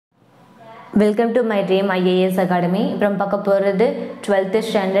Welcome to my dream IAS academy. அப்புறம் பார்க்க போகிறது 12th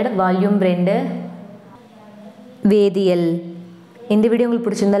ஸ்டாண்டர்ட் வால்யூம் 2 வேதியியல். இந்த வீடியோ உங்களுக்கு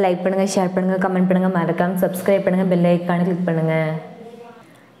பிடிச்சிருந்தால் லைக் பண்ணுங்கள், ஷேர் பண்ணுங்கள், கமெண்ட் பண்ணுங்கள், மறக்காமல் சப்ஸ்கிரைப் பண்ணுங்கள், பெல் ஐக்கானை கிளிக் பண்ணுங்கள்.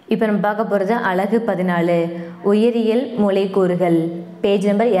 இப்போ நம்ம பார்க்க போகிறது அலகு 14 உயிரியல் மூளைக்கூறுகள், பேஜ்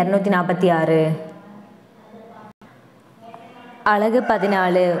நம்பர் 246. அலகு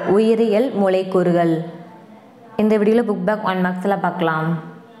 14 உயிரியல் மூளைக்கூறுகள். இந்த வீடியோவில் புக் பேக் 1 மார்க்ஸில் பார்க்கலாம்.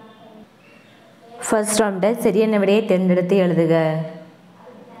 ஃபர்ஸ்ட் ரவுண்டில் சரியான விடையை தேர்ந்தெடுத்து எழுதுக.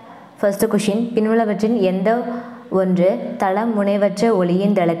 ஃபர்ஸ்ட் கொஷின், பின்னுள்ளவற்றின் எந்த ஒன்று தள முனைவற்ற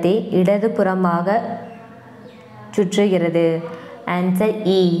ஒளியின் தளத்தை இடதுபுறமாக சுற்றுகிறது? ஆன்சர்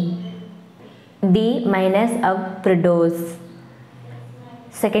இ, டி மைனஸ் அப் பிரிடோஸ்.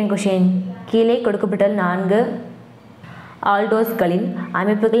 செகண்ட் கொஷின், கீழே கொடுக்கப்பட்ட 4 ஆல்டோஸ்களின்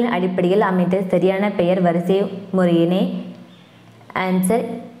அமைப்புகளின் அடிப்படையில் அமைந்த சரியான பெயர் வரிசை முறையினை? ஆன்சர்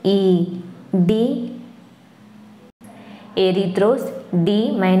இ, D erythrose, D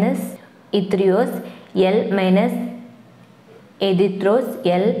minus இத்ரியோஸ், L minus எதித்ரோஸ்,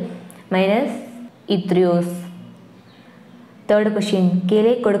 L minus இத்ரியோஸ். Third question,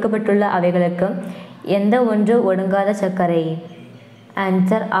 கீழே கொடுக்கப்பட்டுள்ள அவைகளுக்கு எந்த ஒன்று ஒடுங்காத சர்க்கரை?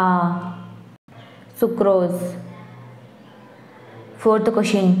 ஆன்சர் ஆ, sucrose. Fourth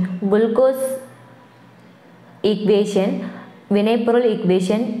question, glucose equation வினைப்பொருள்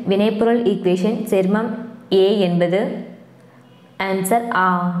equation சேர்மம் ஏ என்பது? ஆன்சர் ஆ,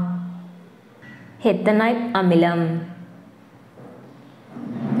 எத்தனாய்க் அமிலம்.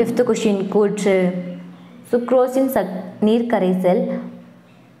 ஃபிஃப்த் கொஷின், கூற்று. சுக்ரோஸின் நீர்க்கரைசல்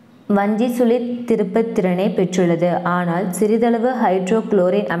வஞ்சி சுழி திருப்பத் திறனை பெற்றுள்ளது. ஆனால் சிறிதளவு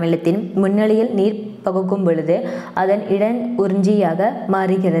ஹைட்ரோகுளோரிக் அமிலத்தின் முன்னிலையில் நீர் பகுக்கும் பொழுது அதன் இடன் உறிஞ்சியாக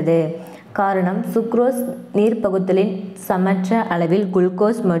மாறுகிறது. காரணம், சுக்ரோஸ் நீர் பகுத்தலின் சமற்ற அளவில்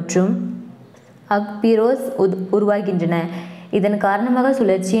குளுக்கோஸ் மற்றும் அக்பிரோஸ் உருவாகின்றன. இதன் காரணமாக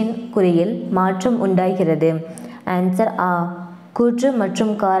சுழற்சியின் குறியில் மாற்றம் உண்டாகிறது. ஆன்சர் ஆ, கூற்று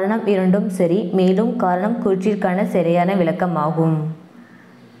மற்றும் காரணம் இரண்டும் சரி, மேலும் காரணம் கூற்றிற்கான சரியான விளக்கமாகும்.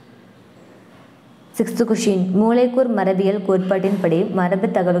 சிக்ஸ்த் கொஷின், மூளைக்கூர் மரபியல் கோட்பாட்டின்படி மரபு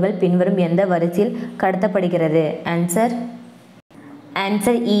தகவல்கள் பின்வரும் எந்த வரிசையில் கடத்தப்படுகிறது? ஆன்சர்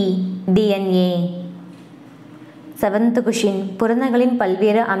இ, டிஎன்ஏ. செவன்த் கொஷின், புரதங்களின்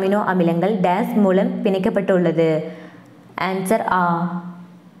பல்வேறு அமினோ அமிலங்கள் டேஸ் மூலம் பிணைக்கப்பட்டுள்ளது? ஆன்சர் ஆ,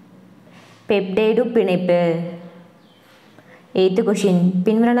 பெப்டைடு பிணைப்பு. எய்த் கொஷின்,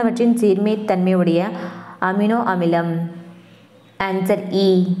 பின்வருவனவற்றின் சீர்மை தன்மையுடைய அமினோ அமிலம்? ஆன்சர் இ,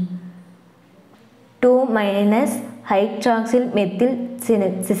 2 hydroxyl methyl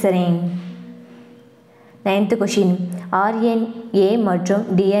caesarean. Ninth question, RNA மற்றும்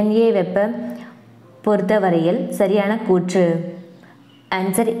டிஎன்ஏ வெப்ப பொறுத்தவரையில் சரியான கூற்று?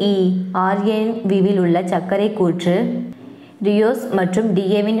 ஆன்சர் இ, ஆர்என்ஏவில் உள்ள சர்க்கரை கூற்று ரியோஸ் மற்றும்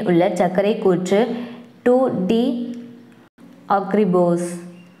டிஏவில் உள்ள சர்க்கரை கூற்று 2டி ஆக்ரிபோஸ்.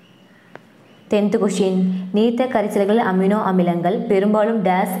 10th கொஷின், நீர்த்த கரைசல்கள் அமினோ அமிலங்கள் பெரும்பாலும்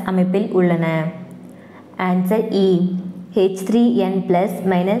டேஸ் அமைப்பில் உள்ளன? ஆன்சர் இ, H3N+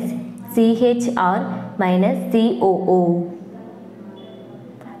 CHR COO.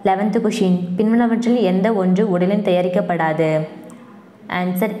 11th question, பின்வருவனவற்றில் எந்த ஒன்று உடலில் தயாரிக்கப்படாது?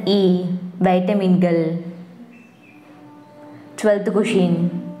 ஆன்சர் இ, வைட்டமின்கள். 12th கொஷின்,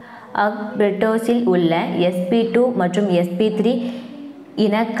 அக்பிரிட்டோஸில் உள்ள sp2 மற்றும் sp3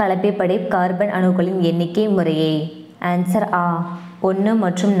 இன கலப்பைப்படை கார்பன் அணுக்களின் எண்ணிக்கை முறையே? ஆன்சர் ஆ, 1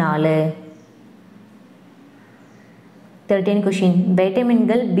 மற்றும் 4. 13th கொஷின்,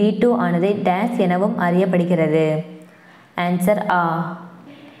 வைட்டமின்கள் B2 ஆனது டேஸ் எனவும் அறியப்படுகிறது? ஆன்சர் ஆ,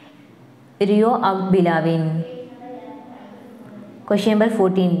 ரியோஅக்பிலாவின். கொஷின் நம்பர்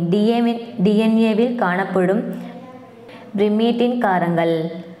 14, டிஎன்ஏவில் காணப்படும் பிரிமேட்டின் காரங்கள்?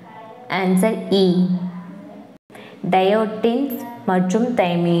 ஆன்சர் இ, டயோட்டின்ஸ் மற்றும்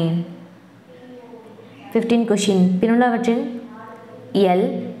தைமீன். 15th கொஷின், பின்னுள்ளவற்றின் எல்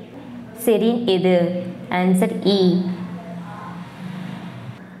செரின் எது? ஆன்சர் இ.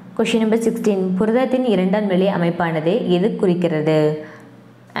 கொஷின் நம்பர் 16, புரதத்தின் இரண்டாம் நிலை அமைப்பானது எது குறிக்கிறது?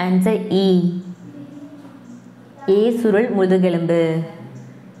 ஆன்சர் இ, ஏ சுருள் முதுகெலும்பு.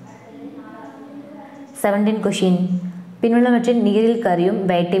 17th கொஷின், பின்னுள்ளவற்றின் நீரில் கரையும்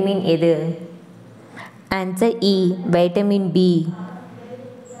வைட்டமின் எது? ஆன்சர் இ, வைட்டமின் பி.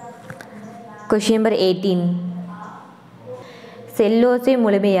 கொஷின் நம்பர் 18, செல்லோசை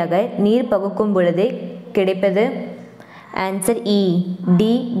முழுமையாக நீர் பகுக்கும் பொழுது கிடைப்பது? ஆன்சர் இ,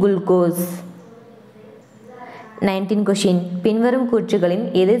 டி குளுக்கோஸ். 19th கொஷின், பின்வரும் கூற்றுகளின்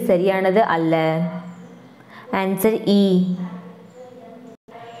எது சரியானது அல்ல? ஆன்சர் இ,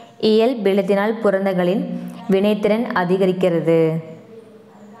 இயல் பிளத்தினால் புரதங்களின் வினைத்திறன் அதிகரிக்கிறது.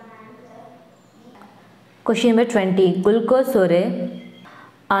 Question number 20. குளுக்கோஸ் ஒரு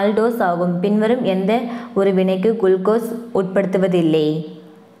ஆல்டோஸ் ஆகும். பின்வரும் எந்த ஒரு வினைக்கு குளுக்கோஸ் உட்படுத்துவதில்லை?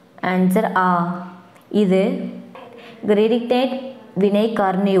 ஆன்சர் ஆ. இது கிரெடிக்டேட் வினை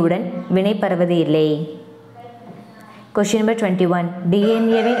காரணியுடன் வினை பரவது இல்லை. Question number 21.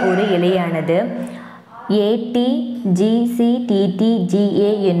 டிஎன்ஏவின் ஒரு இழையானது ATGCTTGA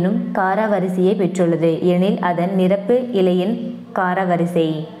என்னும் காரவரிசையை பெற்றுள்ளது எனில் அதன் நிரப்பு இழையின் காரவரிசை.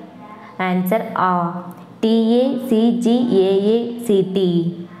 ஆன்சர் ஆ. TACGAACT.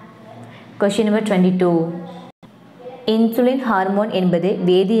 Question number 22. Insulin hormone என்பது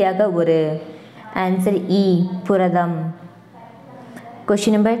வேதியாக ஒரு. ஆன்சர் இ. புரதம்.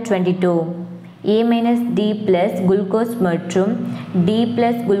 Question number 22. A-D + குளுக்கோஸ் மற்றும் D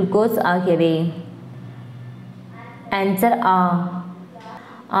 + குளுக்கோஸ் ஆகியவை. ஆன்சர் ஆ.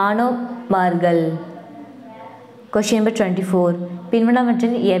 ஆனோமார்கள். Question number 24.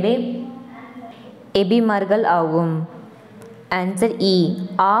 பின்வருவனவற்றில் எவை எபிமார்கள் ஆகும்? ஆன்சர் இ.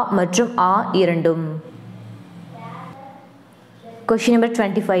 ஆ மற்றும் ஆ இரண்டும். Question number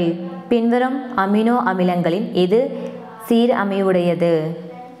 25. பின்வரும் அமினோ அமிலங்களின் எது சீரமைவுடையது?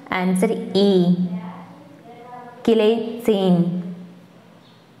 ஆன்சர் இ. கிளைசின்.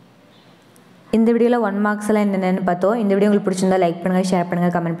 இந்த வீடியோவில் 1 மார்க்ஸ்லாம் என்னென்னு பார்த்தோம். இந்த வீடியோ உங்களுக்கு பிடிச்சிருந்தா லைக் பண்ணுங்கள், ஷேர்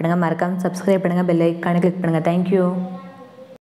பண்ணுங்கள், கமெண்ட் பண்ணுங்கள், மறக்காமல் சப்ஸ்கிரைப் பண்ணுங்கள், பெல் ஐக்கானை கிளிக் பண்ணுங்கள். தேங்க்யூ.